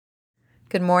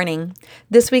Good morning.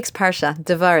 This week's Parsha,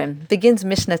 Devarim, begins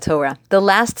Mishnah Torah, the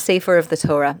last sefer of the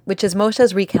Torah, which is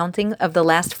Moshe's recounting of the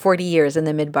last 40 years in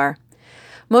the Midbar.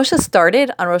 Moshe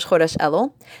started on Rosh Chodesh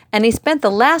Elul, and he spent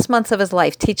the last months of his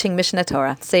life teaching Mishnah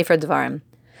Torah, Sefer Devarim.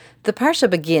 The Parsha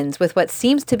begins with what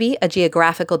seems to be a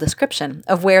geographical description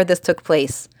of where this took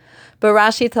place. But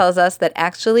Rashi tells us that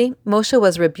actually Moshe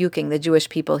was rebuking the Jewish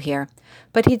people here,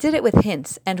 but he did it with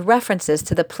hints and references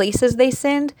to the places they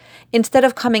sinned instead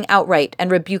of coming outright and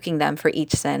rebuking them for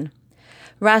each sin.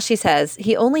 Rashi says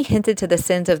he only hinted to the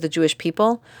sins of the Jewish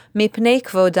people, mipnei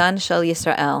kvodan shel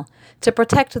Yisrael, to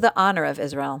protect the honor of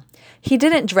Israel. He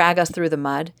didn't drag us through the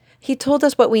mud. He told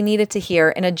us what we needed to hear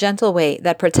in a gentle way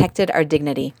that protected our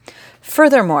dignity.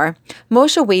 Furthermore,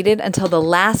 Moshe waited until the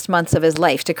last months of his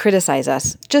life to criticize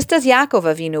us, just as Yaakov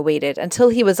Avinu waited until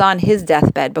he was on his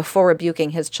deathbed before rebuking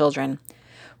his children.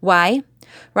 Why?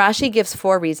 Rashi gives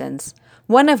 4 reasons.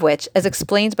 One of which, as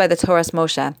explained by the Torah's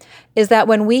Moshe, is that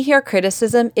when we hear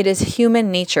criticism, it is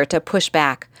human nature to push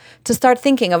back, to start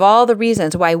thinking of all the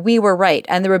reasons why we were right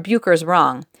and the rebukers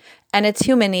wrong, and it's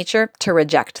human nature to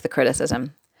reject the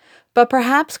criticism. But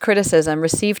perhaps criticism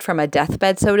received from a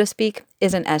deathbed, so to speak,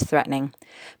 isn't as threatening.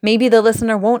 Maybe the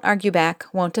listener won't argue back,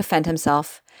 won't defend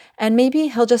himself, and maybe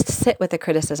he'll just sit with the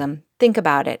criticism, think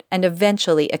about it, and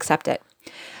eventually accept it.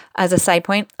 As a side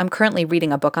point, I'm currently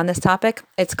reading a book on this topic.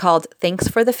 It's called Thanks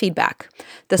for the Feedback: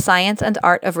 The Science and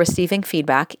Art of Receiving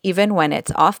Feedback, Even When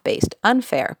It's Off-Base,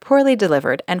 Unfair, Poorly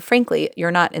Delivered, and frankly, you're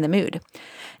not in the mood.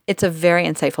 It's a very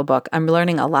insightful book. I'm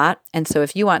learning a lot, and so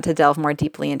if you want to delve more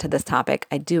deeply into this topic,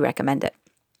 I do recommend it.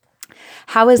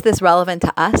 How is this relevant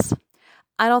to us?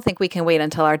 I don't think we can wait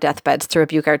until our deathbeds to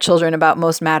rebuke our children about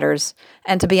most matters.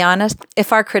 And to be honest,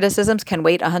 if our criticisms can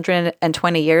wait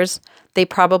 120 years, they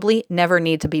probably never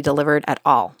need to be delivered at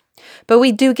all. But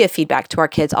we do give feedback to our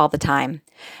kids all the time.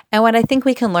 And what I think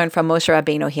we can learn from Moshe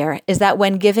Rabbeinu here is that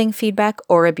when giving feedback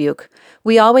or rebuke,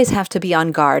 we always have to be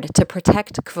on guard to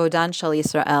protect Kvodan Shel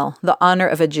Yisrael, the honor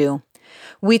of a Jew.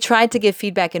 We tried to give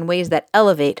feedback in ways that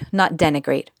elevate, not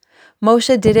denigrate.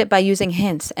 Moshe did it by using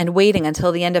hints and waiting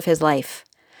until the end of his life.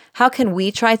 How can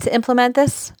we try to implement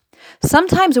this?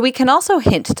 Sometimes we can also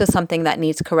hint to something that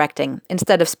needs correcting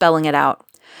instead of spelling it out.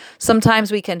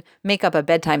 Sometimes we can make up a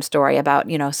bedtime story about,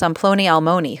 some Ploni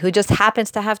Almoni who just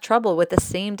happens to have trouble with the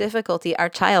same difficulty our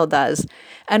child does,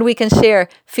 and we can share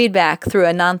feedback through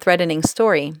a non-threatening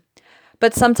story.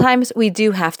 But sometimes we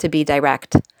do have to be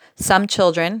direct. Some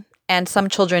children in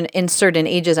certain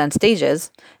ages and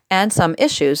stages, and some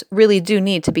issues really do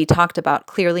need to be talked about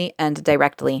clearly and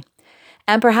directly.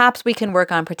 And perhaps we can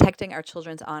work on protecting our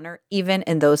children's honor even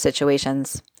in those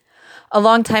situations. A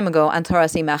long time ago on Torah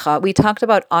Simecha, we talked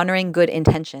about honoring good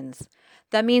intentions.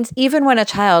 That means even when a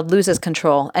child loses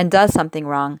control and does something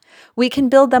wrong, we can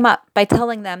build them up by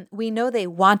telling them we know they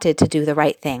wanted to do the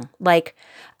right thing. Like,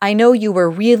 I know you were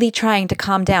really trying to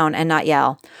calm down and not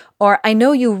yell. Or I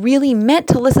know you really meant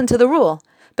to listen to the rule,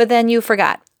 but then you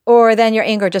forgot. Or then your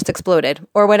anger just exploded.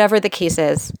 Or whatever the case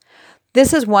is.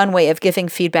 This is one way of giving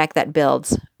feedback that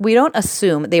builds. We don't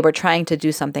assume they were trying to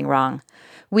do something wrong.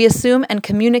 We assume and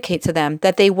communicate to them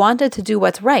that they wanted to do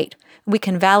what's right. We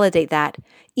can validate that,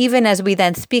 even as we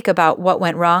then speak about what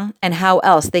went wrong and how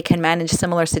else they can manage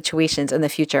similar situations in the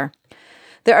future.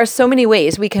 There are so many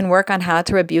ways we can work on how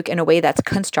to rebuke in a way that's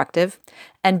constructive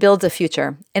and builds a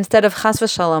future, instead of chas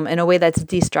v'shalom in a way that's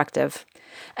destructive.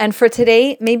 And for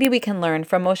today, maybe we can learn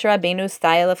from Moshe Rabbeinu's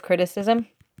style of criticism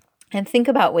and think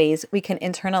about ways we can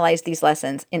internalize these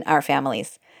lessons in our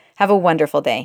families. Have a wonderful day.